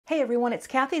Hey everyone, it's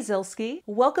Cathy Zielske.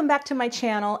 Welcome back to my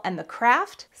channel and the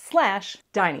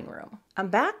craft/dining room. I'm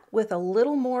back with a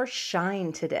little more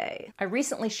shine today. I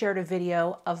recently shared a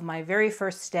video of my very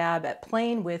first stab at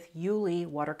playing with Iuile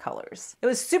watercolors. It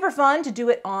was super fun to do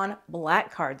it on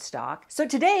black cardstock. So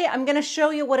today I'm gonna show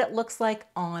you what it looks like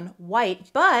on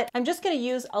white, but I'm just gonna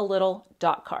use a little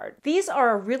dot card. These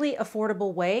are a really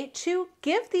affordable way to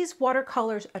give these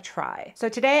watercolors a try. So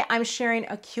today I'm sharing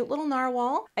a cute little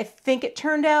narwhal. I think it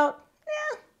turned out,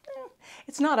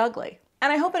 it's not ugly.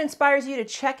 And I hope it inspires you to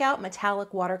check out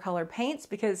metallic watercolor paints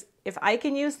because if I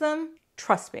can use them,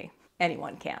 trust me,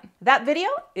 anyone can. That video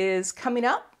is coming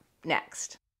up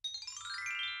next.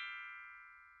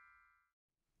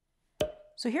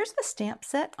 So here's the stamp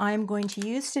set I'm going to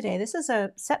use today. This is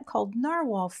a set called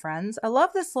Narwhal, friends. I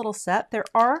love this little set. There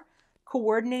are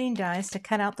coordinating dies to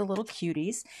cut out the little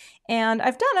cuties. And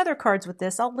I've done other cards with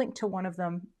this. I'll link to one of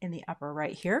them in the upper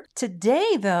right here.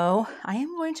 Today, though, I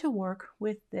am going to work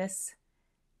with this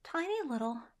tiny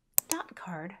little dot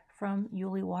card from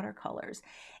Iuile Watercolors.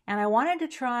 And I wanted to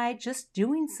try just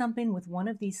doing something with one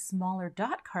of these smaller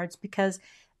dot cards because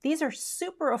these are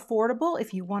super affordable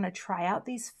if you want to try out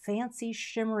these fancy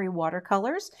shimmery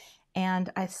watercolors.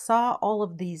 And I saw all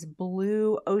of these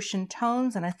blue ocean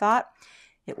tones and I thought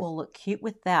it will look cute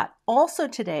with that. Also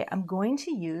today, I'm going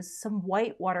to use some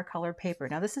white watercolor paper.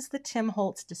 Now this is the Tim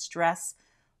Holtz Distress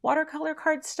watercolor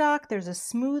cardstock. There's a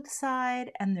smooth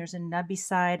side and there's a nubby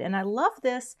side. And I love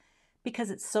this because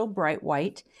it's so bright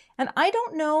white. And I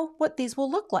don't know what these will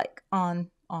look like on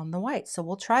the white. So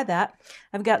we'll try that.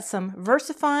 I've got some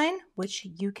Versafine, which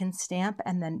you can stamp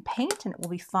and then paint, and it will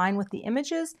be fine with the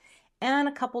images, and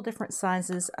a couple different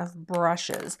sizes of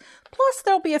brushes. Plus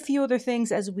there'll be a few other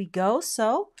things as we go.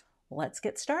 So let's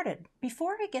get started.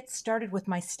 Before I get started with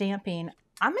my stamping,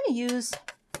 I'm going to use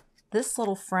this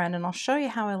little friend, and I'll show you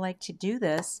how I like to do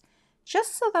this,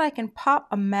 just so that I can pop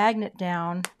a magnet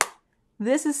down.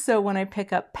 This is so when I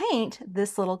pick up paint,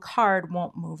 this little card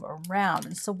won't move around.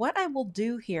 And so what I will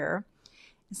do here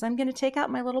is I'm going to take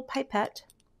out my little pipette,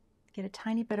 get a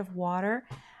tiny bit of water.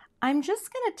 I'm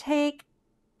just going to take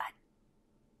a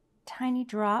tiny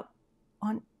drop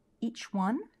on each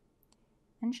one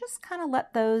and just kind of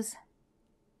let those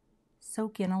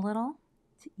soak in a little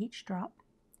to each drop.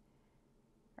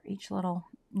 Each little,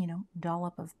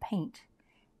 dollop of paint.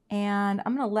 And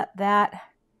I'm going to let that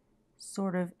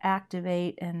sort of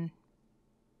activate and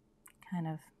kind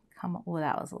of come up. Well,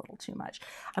 that was a little too much.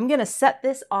 I'm going to set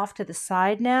this off to the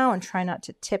side now and try not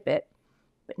to tip it.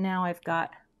 But now I've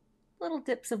got little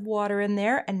dips of water in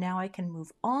there, and now I can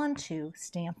move on to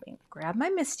stamping. Grab my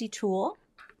Misty tool,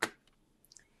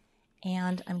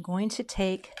 and I'm going to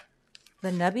take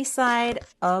the nubby side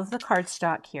of the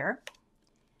cardstock here.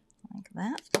 Like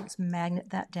that. Let's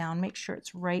magnet that down. Make sure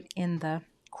it's right in the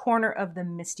corner of the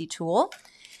Misty tool.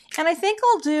 And I think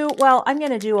I'll do, well, I'm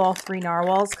going to do all three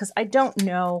narwhals because I don't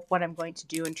know what I'm going to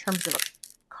do in terms of a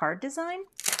card design.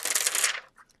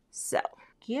 So,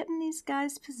 getting these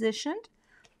guys positioned,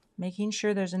 making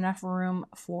sure there's enough room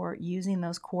for using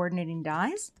those coordinating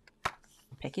dies.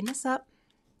 Picking this up.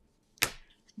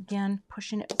 Again,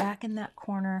 pushing it back in that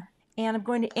corner. And I'm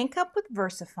going to ink up with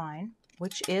Versafine,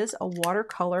 which is a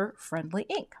watercolor friendly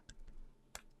ink.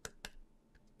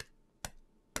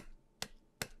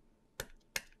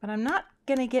 But I'm not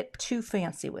going to get too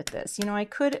fancy with this. I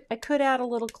could add a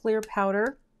little clear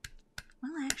powder.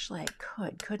 Well, actually I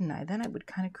could, couldn't I? Then I would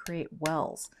kind of create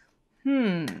wells.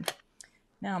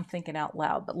 Now I'm thinking out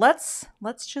loud, but let's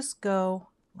just go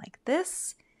like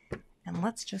this, and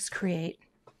let's just create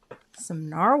some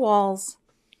narwhals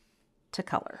to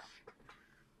color.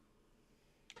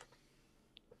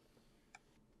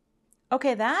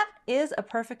 Okay, that is a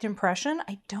perfect impression.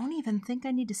 I don't even think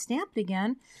I need to stamp it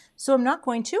again, so I'm not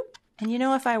going to. And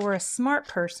if I were a smart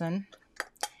person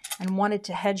and wanted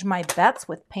to hedge my bets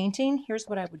with painting, here's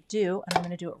what I would do, and I'm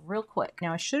going to do it real quick.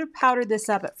 Now, I should have powdered this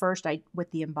up at first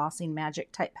with the Embossing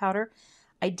Magic type powder.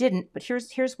 I didn't, but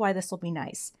here's why this will be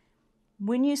nice.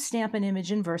 When you stamp an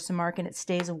image in Versamark and it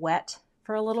stays wet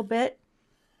for a little bit,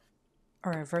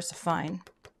 or a Versafine,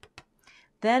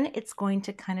 then it's going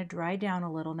to kind of dry down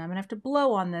a little. Now I'm going to have to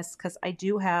blow on this because I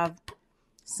do have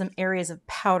some areas of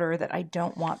powder that I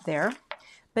don't want there,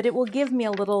 but it will give me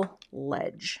a little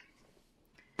ledge.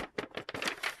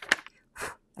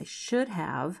 I should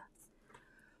have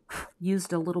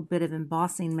used a little bit of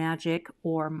Embossing Magic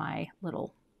or my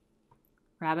little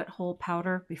rabbit hole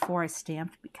powder before I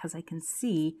stamped because I can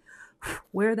see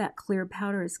where that clear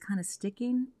powder is kind of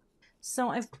sticking. So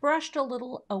I've brushed a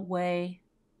little away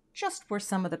just where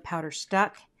some of the powder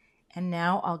stuck, and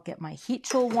now I'll get my heat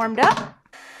tool warmed up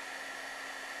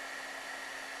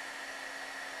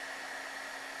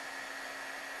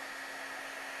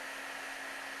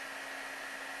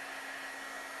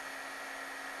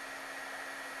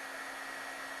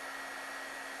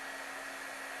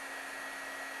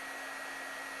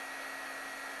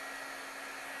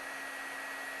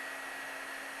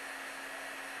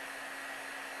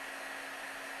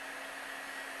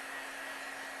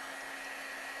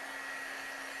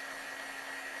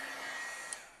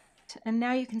that. And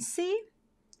now you can see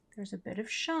there's a bit of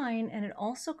shine, and it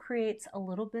also creates a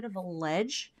little bit of a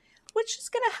ledge, which is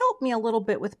going to help me a little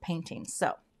bit with painting.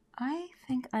 So I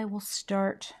think I will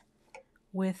start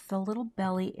with the little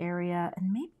belly area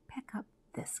and maybe pick up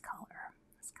this color.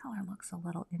 This color looks a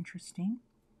little interesting.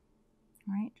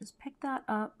 All right, just pick that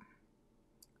up,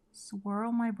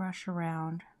 swirl my brush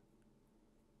around,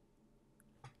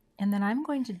 and then I'm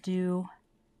going to do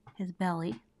his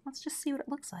belly. Let's just see what it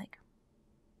looks like.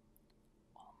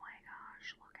 Oh my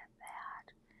gosh, look at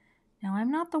that. Now,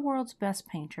 I'm not the world's best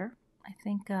painter. I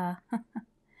think let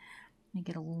me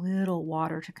get a little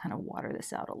water to kind of water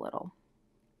this out a little.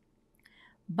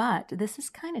 But this is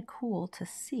kind of cool to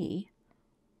see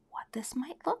what this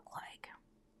might look like.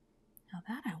 Now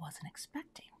that I wasn't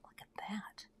expecting. Look at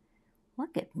that.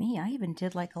 Look at me. I even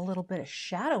did like a little bit of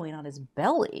shadowing on his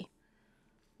belly.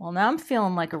 Well, now I'm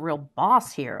feeling like a real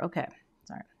boss here. Okay,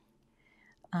 sorry.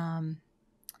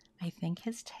 I think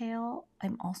his tail,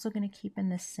 I'm also going to keep in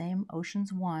this same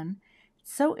Oceans 1.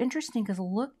 It's so interesting because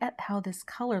look at how this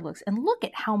color looks. And look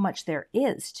at how much there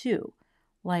is too.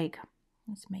 Like,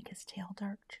 let's make his tail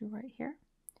dark too right here.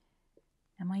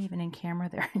 Am I even in camera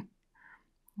there?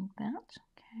 Like that.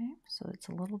 Okay, so it's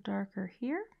a little darker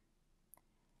here.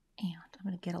 And I'm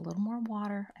going to get a little more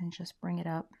water and just bring it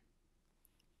up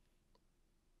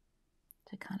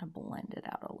to kind of blend it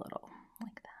out a little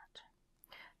like that.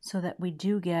 So that we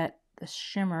do get the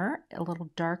shimmer a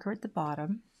little darker at the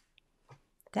bottom.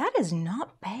 That is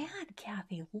not bad,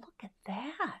 Cathy. Look at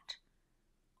that.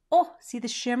 Oh, see the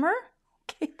shimmer?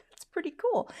 Okay, that's pretty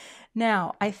cool.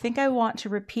 Now, I think I want to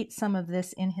repeat some of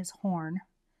this in his horn.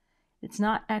 It's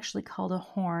not actually called a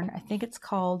horn. I think it's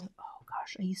called, oh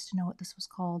gosh, I used to know what this was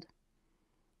called.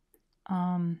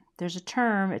 There's a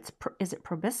term, is it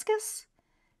proboscis?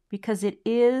 Because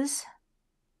it's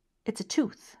a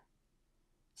tooth.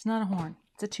 It's not a horn,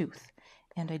 it's a tooth.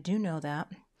 And I do know that.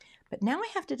 But now I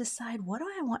have to decide, what do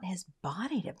I want his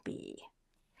body to be?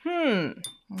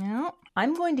 Now,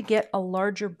 I'm going to get a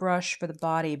larger brush for the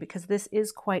body because this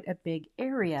is quite a big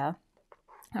area.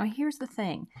 Now, here's the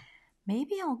thing.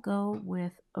 Maybe I'll go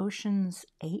with Oceans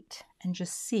 8 and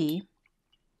just see.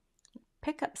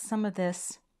 Pick up some of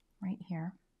this right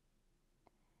here.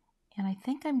 And I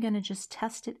think I'm going to just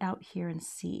test it out here and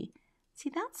see. See,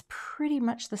 that's pretty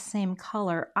much the same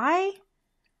color. I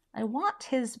want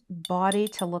his body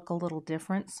to look a little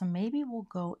different, so maybe we'll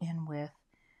go in with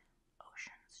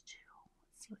Oceans 2.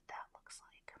 Let's see what that looks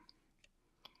like.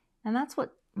 And that's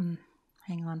what,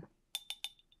 hang on.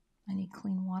 I need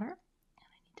clean water, and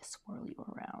I need to swirl you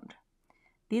around.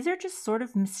 These are just sort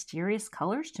of mysterious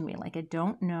colors to me. Like, I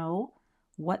don't know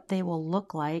what they will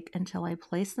look like until I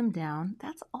place them down.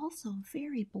 That's also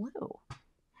very blue.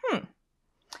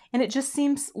 And it just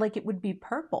seems like it would be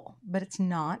purple, but it's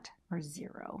not, or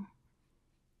zero.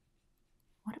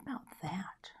 What about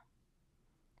that?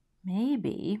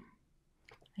 Maybe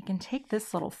I can take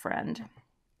this little friend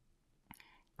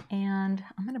and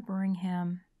I'm going to bring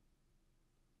him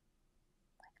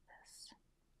like this.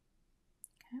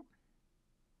 Okay.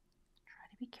 Try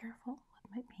to be careful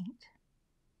with my paint.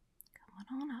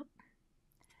 Come on up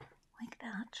like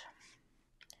that.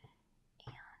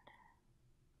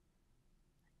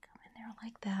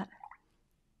 Like that.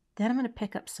 Then I'm going to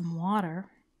pick up some water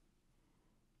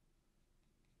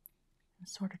and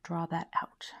sort of draw that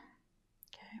out.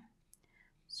 Okay.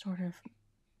 Sort of.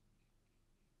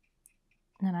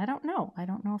 And I don't know. I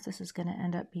don't know if this is going to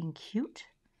end up being cute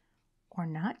or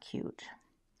not cute.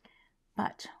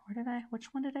 But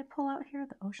which one did I pull out here?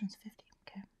 The Oceans 50.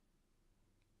 Okay.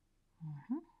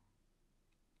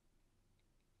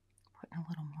 Putting a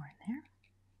little more in there.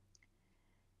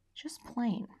 Just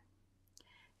plain.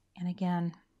 And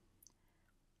again,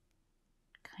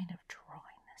 kind of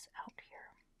drawing this out here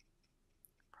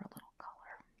for a little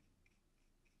color.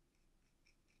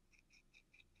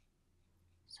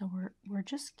 So we're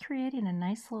just creating a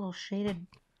nice little shaded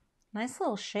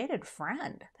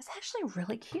friend. That's actually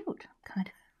really cute. Kind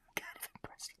of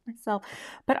impressed with myself.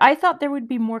 But I thought there would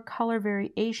be more color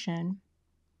variation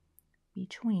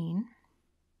between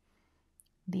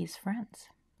these friends.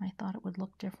 I thought it would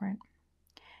look different.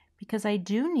 Because I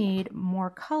do need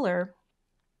more color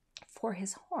for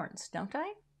his horns, don't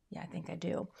I? Yeah, I think I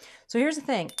do. So here's the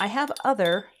thing. I have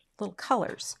other little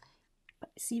colors.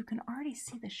 But see, you can already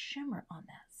see the shimmer on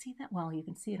that. See that? Well, you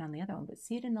can see it on the other one, but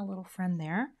see it in the little friend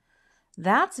there?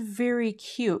 That's very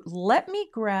cute. Let me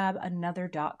grab another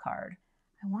dot card.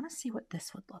 I want to see what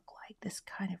this would look like, this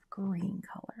kind of green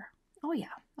color. Oh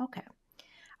yeah, okay.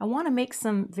 I want to make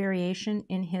some variation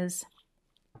in his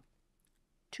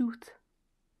tooth.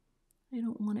 I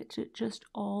don't want it to just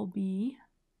all be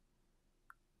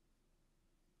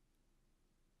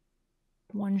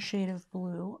one shade of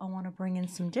blue, I want to bring in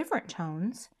some different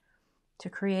tones to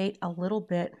create a little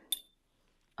bit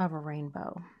of a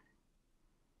rainbow.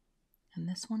 And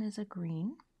this one is a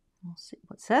green. We'll see.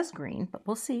 Well, it says green, but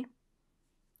we'll see.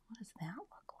 What does that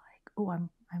look like? Oh, I'm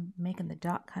making the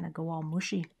dot kind of go all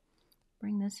mushy.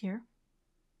 Bring this here.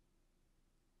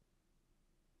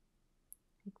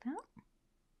 Like that.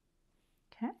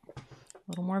 Okay. A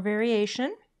little more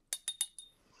variation.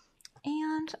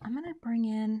 And I'm going to bring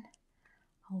in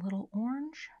a little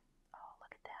orange. Oh,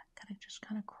 look at that. Just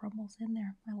kind of crumbles in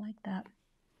there. I like that.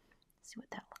 Let's see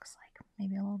what that looks like.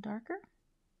 Maybe a little darker.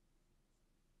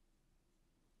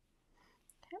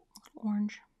 Okay, a little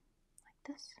orange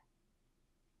like this.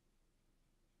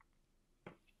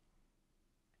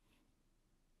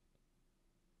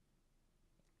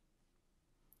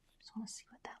 Just want to see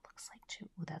what that looks like too.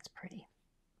 Oh, that's pretty.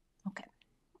 Okay.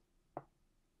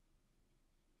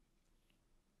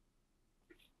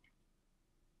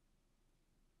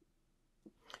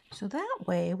 So that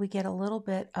way we get a little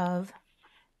bit of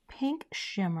pink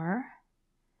shimmer.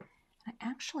 I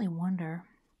actually wonder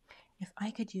if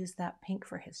I could use that pink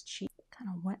for his cheek. Kind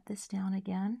of wet this down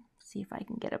again. See if I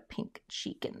can get a pink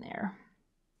cheek in there.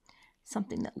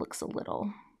 Something that looks a little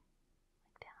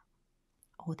like that.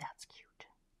 Oh, that's cute.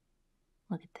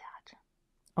 Look at that.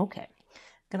 Okay,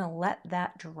 gonna let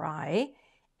that dry.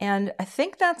 And I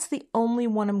think that's the only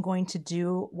one I'm going to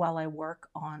do while I work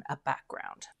on a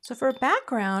background. So for a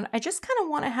background, I just kind of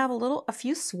want to have a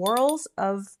few swirls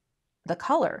of the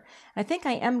color. I think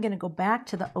I am going to go back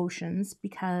to the oceans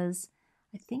because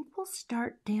I think we'll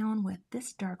start down with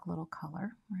this dark little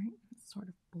color, right? It's sort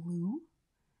of blue.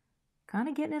 Kind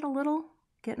of getting a little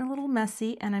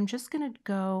messy, and I'm just going to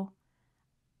go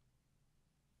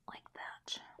like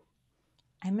that.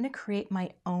 I'm going to create my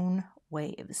own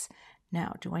waves.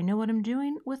 Now, do I know what I'm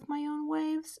doing with my own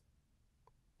waves?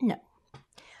 No,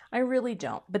 I really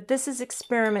don't. But this is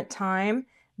experiment time.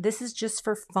 This is just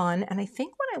for fun. And I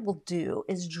think what I will do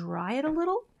is dry it a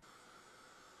little.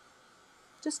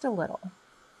 Just a little.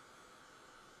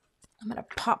 I'm going to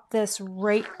pop this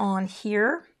right on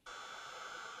here.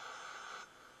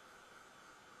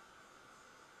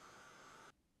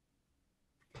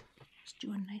 Just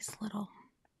do a nice little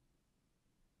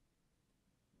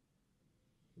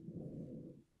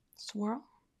swirl.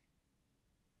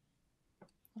 A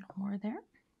little more there.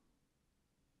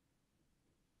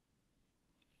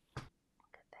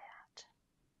 Look at that.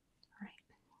 All right.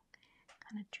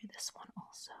 Kind of do this one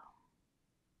also.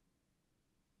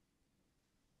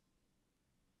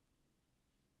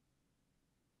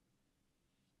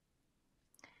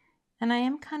 And I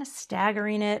am kind of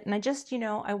staggering it, and I just,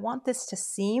 I want this to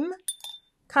seem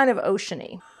kind of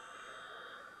oceany.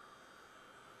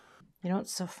 You know,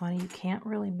 it's so funny, you can't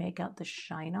really make out the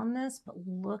shine on this, but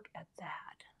look at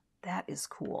that. That is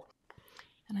cool.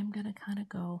 And I'm gonna kind of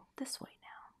go this way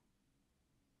now.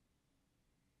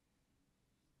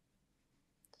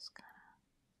 Just kind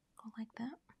of go like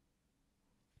that.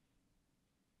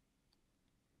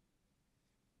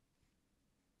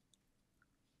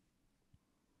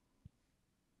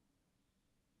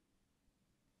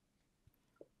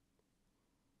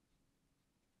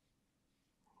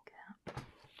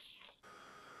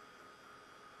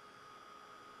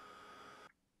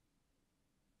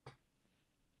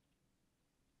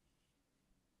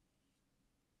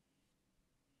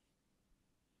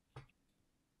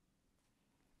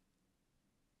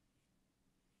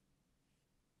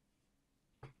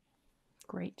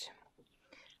 Great.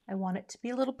 I want it to be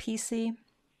a little piecey,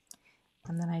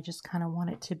 and then I just kind of want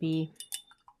it to be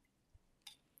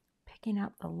picking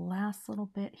out the last little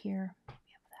bit here.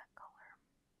 Maybe of that color.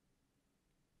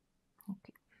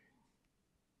 Okay.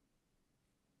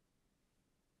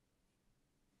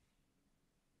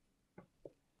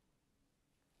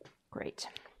 Great.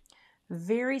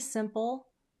 Very simple,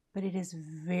 but it is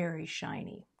very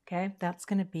shiny. Okay, that's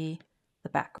going to be the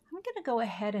background. I'm going to go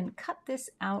ahead and cut this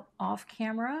out off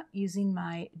camera using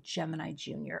my Gemini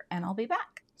Junior, and I'll be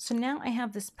back. So now I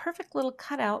have this perfect little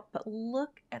cutout, but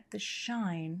look at the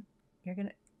shine. You're going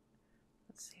to,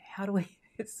 let's see, how do we,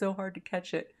 it's so hard to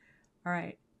catch it. All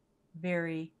right,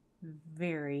 very,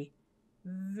 very,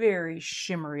 very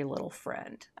shimmery little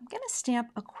friend. I'm going to stamp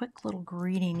a quick little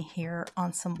greeting here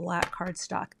on some black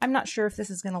cardstock. I'm not sure if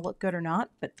this is going to look good or not,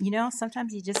 but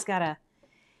sometimes you just gotta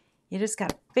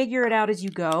figure it out as you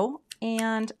go.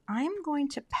 And I'm going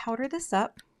to powder this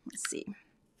up. Let's see.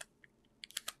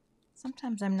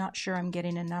 Sometimes I'm not sure I'm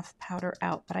getting enough powder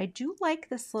out, but I do like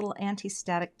this little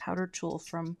anti-static powder tool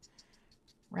from,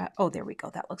 oh, there we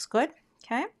go. That looks good.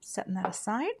 Okay, setting that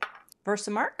aside.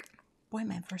 Versamark. Boy,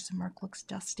 my Versamark looks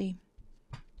dusty.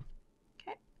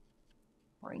 Okay.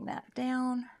 Bring that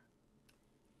down.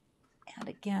 And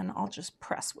again, I'll just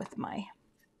press with my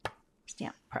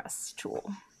stamp press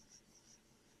tool.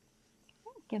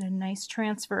 Get a nice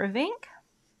transfer of ink.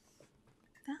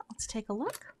 Let's take a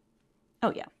look.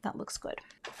 Oh yeah, that looks good.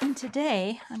 And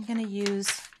today I'm going to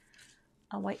use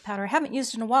a white powder I haven't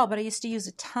used in a while, but I used to use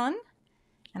a ton,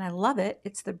 and I love it.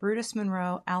 It's the Brutus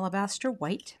Monroe Alabaster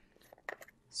White.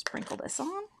 Sprinkle this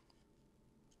on.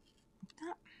 Like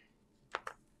that.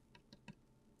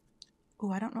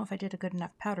 Ooh, I don't know if I did a good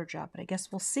enough powder job, but I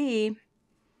guess we'll see.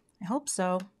 I hope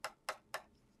so.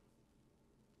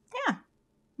 Yeah,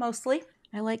 mostly.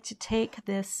 I like to take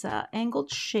this angled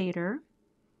shader,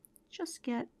 just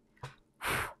get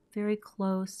very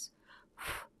close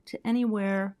to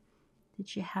anywhere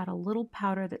that you had a little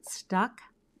powder that stuck,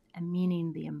 and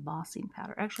meaning the embossing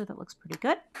powder. Actually, that looks pretty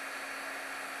good.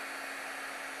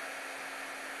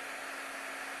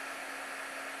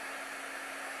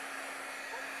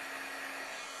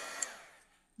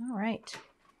 All right.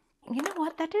 You know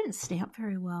what? That didn't stamp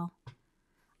very well.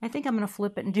 I think I'm going to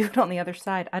flip it and do it on the other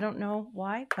side. I don't know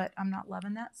why, but I'm not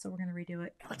loving that, so we're going to redo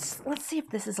it. Let's see if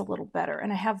this is a little better.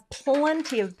 And I have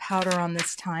plenty of powder on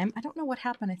this time. I don't know what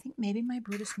happened. I think maybe my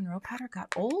Brutus Monroe powder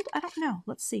got old. I don't know.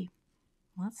 Let's see.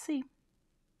 Let's see.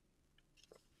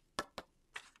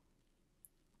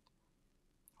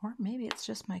 Or maybe it's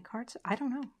just my cards. I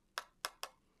don't know.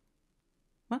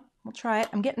 Well, we'll try it.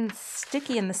 I'm getting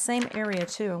sticky in the same area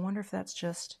too. I wonder if that's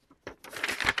just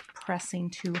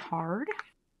pressing too hard.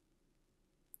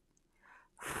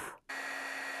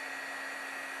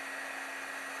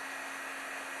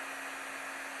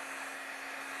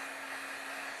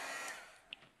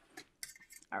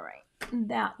 All right,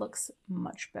 that looks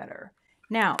much better.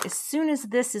 Now, as soon as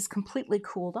this is completely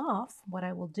cooled off, what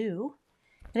I will do,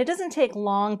 and it doesn't take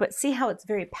long, but see how it's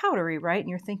very powdery, right? And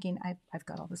you're thinking, I've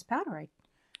got all this powder.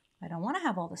 I don't want to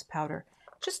have all this powder.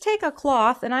 Just take a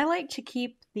cloth, and I like to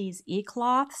keep these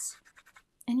e-cloths,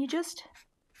 and you just,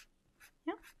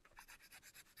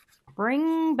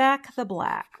 bring back the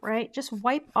black, right? Just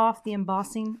wipe off the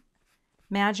embossing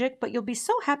magic, but you'll be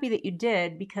so happy that you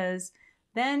did, because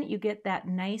then you get that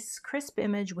nice crisp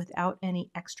image without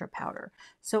any extra powder.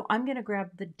 So I'm going to grab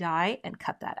the die and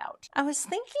cut that out. I was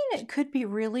thinking it could be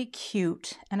really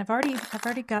cute, and I've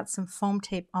already got some foam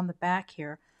tape on the back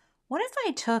here. What if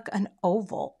I took an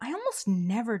oval? I almost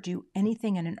never do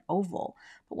anything in an oval,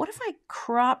 but what if I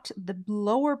cropped the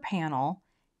lower panel,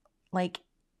 like,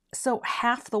 so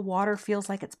half the water feels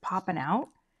like it's popping out?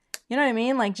 You know what I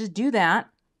mean? Like, just do that.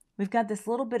 We've got this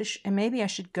little bit of, and maybe I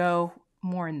should go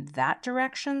more in that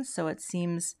direction so it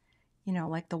seems, you know,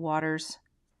 like the water's,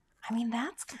 I mean,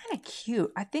 that's kind of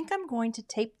cute. I think I'm going to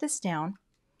tape this down,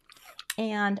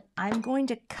 and I'm going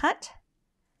to cut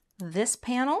this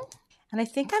panel, and I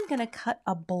think I'm going to cut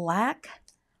a black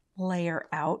layer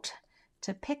out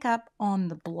to pick up on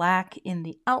the black in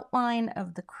the outline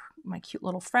of my cute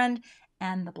little friend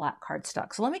and the black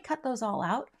cardstock. So let me cut those all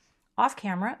out off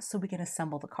camera so we can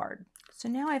assemble the card. So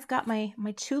now I've got my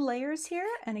two layers here,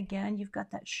 and again, you've got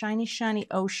that shiny, shiny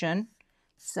ocean.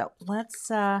 So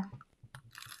let's, I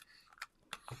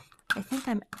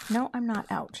think no, I'm not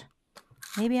out.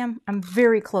 Maybe I'm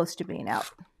very close to being out.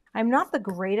 I'm not the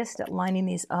greatest at lining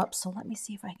these up, so let me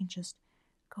see if I can just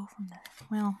go from the,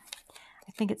 well,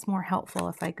 I think it's more helpful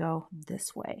if I go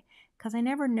this way, because I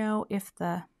never know if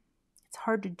it's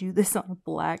hard to do this on a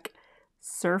black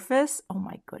surface. Oh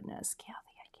my goodness,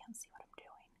 Cathy, I can't see what I'm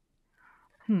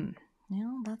doing.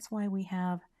 Well, that's why we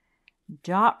have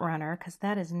Dot Runner, because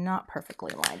that is not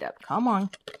perfectly lined up. Come on,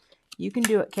 you can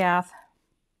do it, Cath.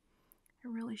 I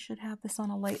really should have this on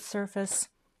a light surface.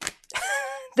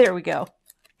 There we go.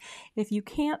 If you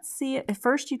can't see it, at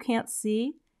first you can't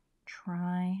see,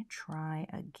 try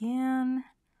again.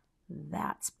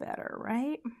 That's better,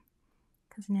 right?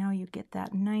 Because now you get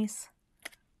that nice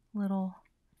little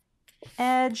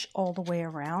edge all the way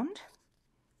around.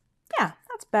 Yeah,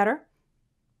 that's better.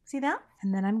 See that?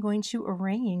 And then I'm going to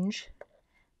arrange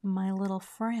my little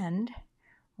friend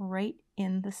right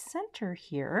in the center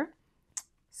here.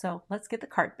 So let's get the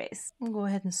card base. I'll go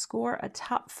ahead and score a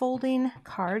top folding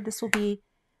card. This will be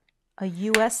a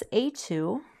US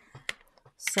A2.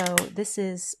 So this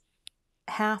is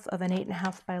half of an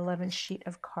 8.5 by 11 sheet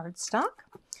of cardstock.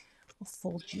 We'll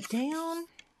fold you down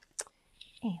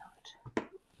and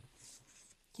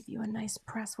give you a nice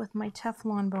press with my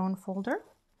Teflon bone folder,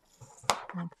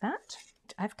 like that.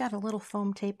 I've got a little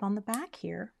foam tape on the back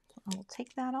here, so I will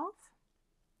take that off,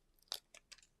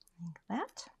 like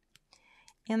that.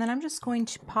 And then I'm just going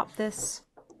to pop this,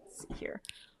 let's see here,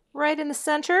 right in the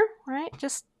center, right?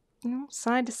 Just, you know,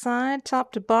 side to side,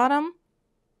 top to bottom.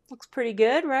 Looks pretty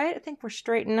good, right? I think we're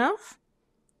straight enough.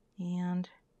 And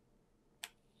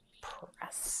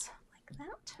press like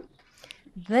that.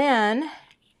 Then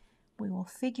we will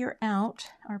figure out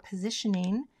our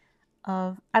positioning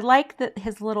of, I like that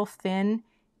his little fin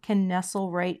can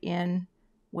nestle right in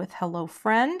with Hello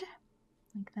Friend,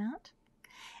 like that.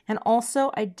 And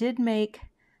also I did make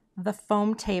the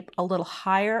foam tape a little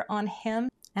higher on him,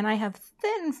 and I have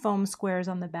thin foam squares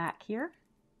on the back here.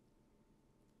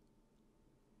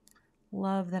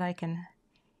 Love that I can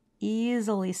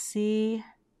easily see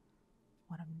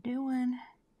what I'm doing.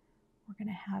 We're going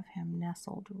to have him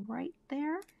nestled right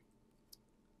there.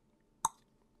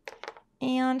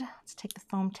 And let's take the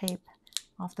foam tape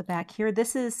off the back here.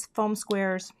 This is foam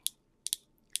squares.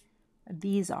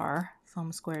 These are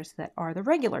foam squares that are the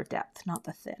regular depth, not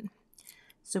the thin.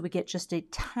 So we get just a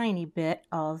tiny bit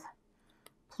of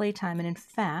playtime. And in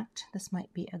fact, this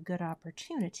might be a good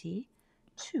opportunity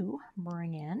to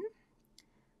bring in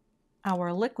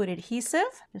our liquid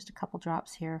adhesive. Just a couple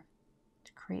drops here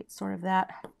to create sort of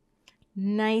that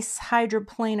nice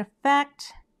hydroplane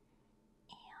effect.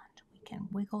 And we can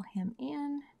wiggle him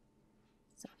in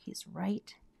so he's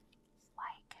right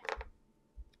like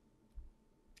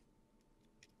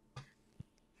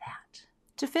that.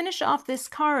 To finish off this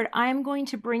card, I'm going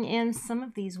to bring in some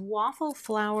of these Waffle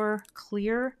Flower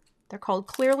Clear. They're called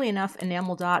Clearly Enough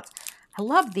Enamel Dots. I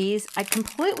love these. I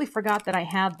completely forgot that I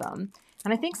had them.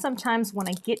 And I think sometimes when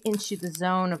I get into the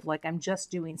zone of like I'm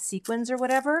just doing sequins or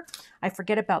whatever, I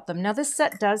forget about them. Now this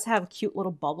set does have cute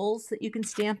little bubbles that you can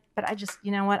stamp, but I just,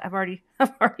 you know what, I've already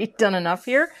done enough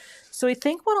here. So I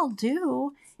think what I'll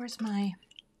do,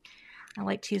 I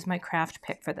like to use my craft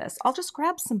pick for this. I'll just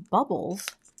grab some bubbles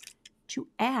to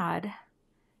add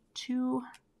to,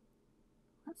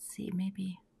 let's see,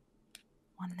 maybe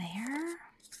one there.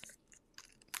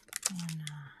 And,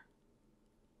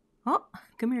 oh,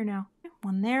 come here now.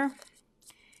 One there.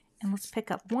 And let's pick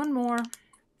up one more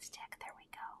stick. There we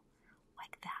go.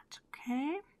 Like that.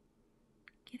 Okay.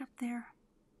 Get up there.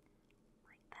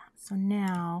 Like that. So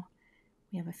now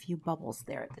we have a few bubbles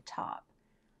there at the top.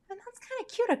 And that's kind of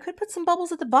cute. I could put some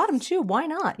bubbles at the bottom too. Why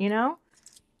not, you know?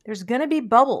 There's going to be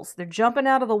bubbles. They're jumping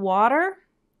out of the water.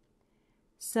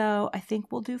 So I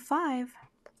think we'll do 5.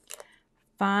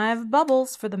 5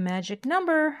 bubbles for the magic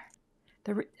number.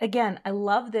 Again, I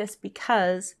love this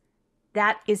because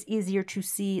that is easier to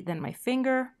see than my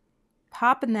finger.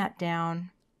 Popping that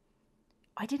down.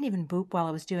 I didn't even boop while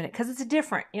I was doing it because it's a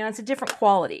different, you know, it's a different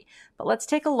quality. But let's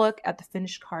take a look at the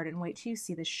finished card and wait till you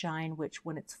see the shine, which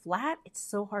when it's flat, it's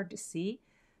so hard to see.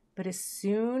 But as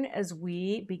soon as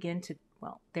we begin to,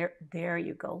 well, there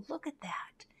you go. Look at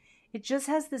that. It just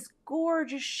has this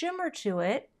gorgeous shimmer to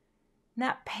it. And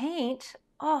that paint,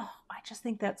 oh, I just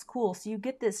think that's cool. So you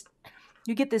get this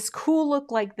cool look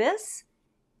like this.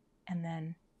 And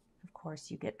then, of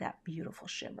course, you get that beautiful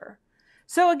shimmer.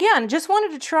 So again, just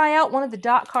wanted to try out one of the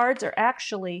dot cards, or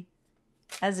actually,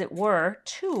 as it were,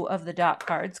 2 of the dot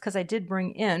cards, because I did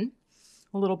bring in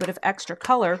a little bit of extra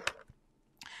color.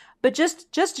 But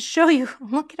just to show you,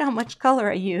 look at how much color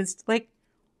I used. Like,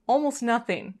 almost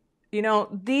nothing. You know,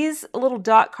 these little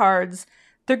dot cards,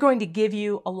 they're going to give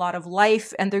you a lot of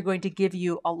life, and they're going to give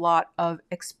you a lot of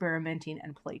experimenting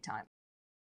and playtime.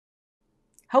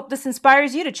 Hope this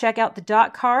inspires you to check out the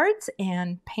dot cards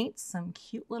and paint some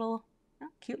cute little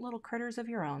critters of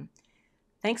your own.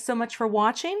 Thanks so much for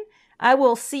watching. I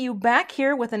will see you back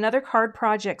here with another card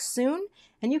project soon,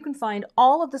 and you can find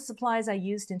all of the supplies I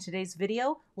used in today's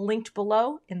video linked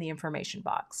below in the information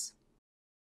box.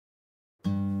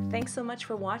 Thanks so much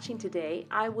for watching today.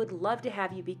 I would love to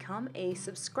have you become a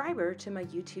subscriber to my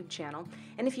YouTube channel.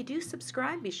 And if you do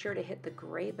subscribe, be sure to hit the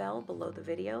gray bell below the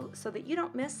video so that you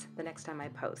don't miss the next time I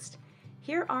post.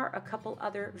 Here are a couple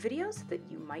other videos that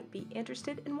you might be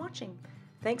interested in watching.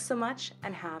 Thanks so much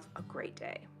and have a great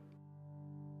day.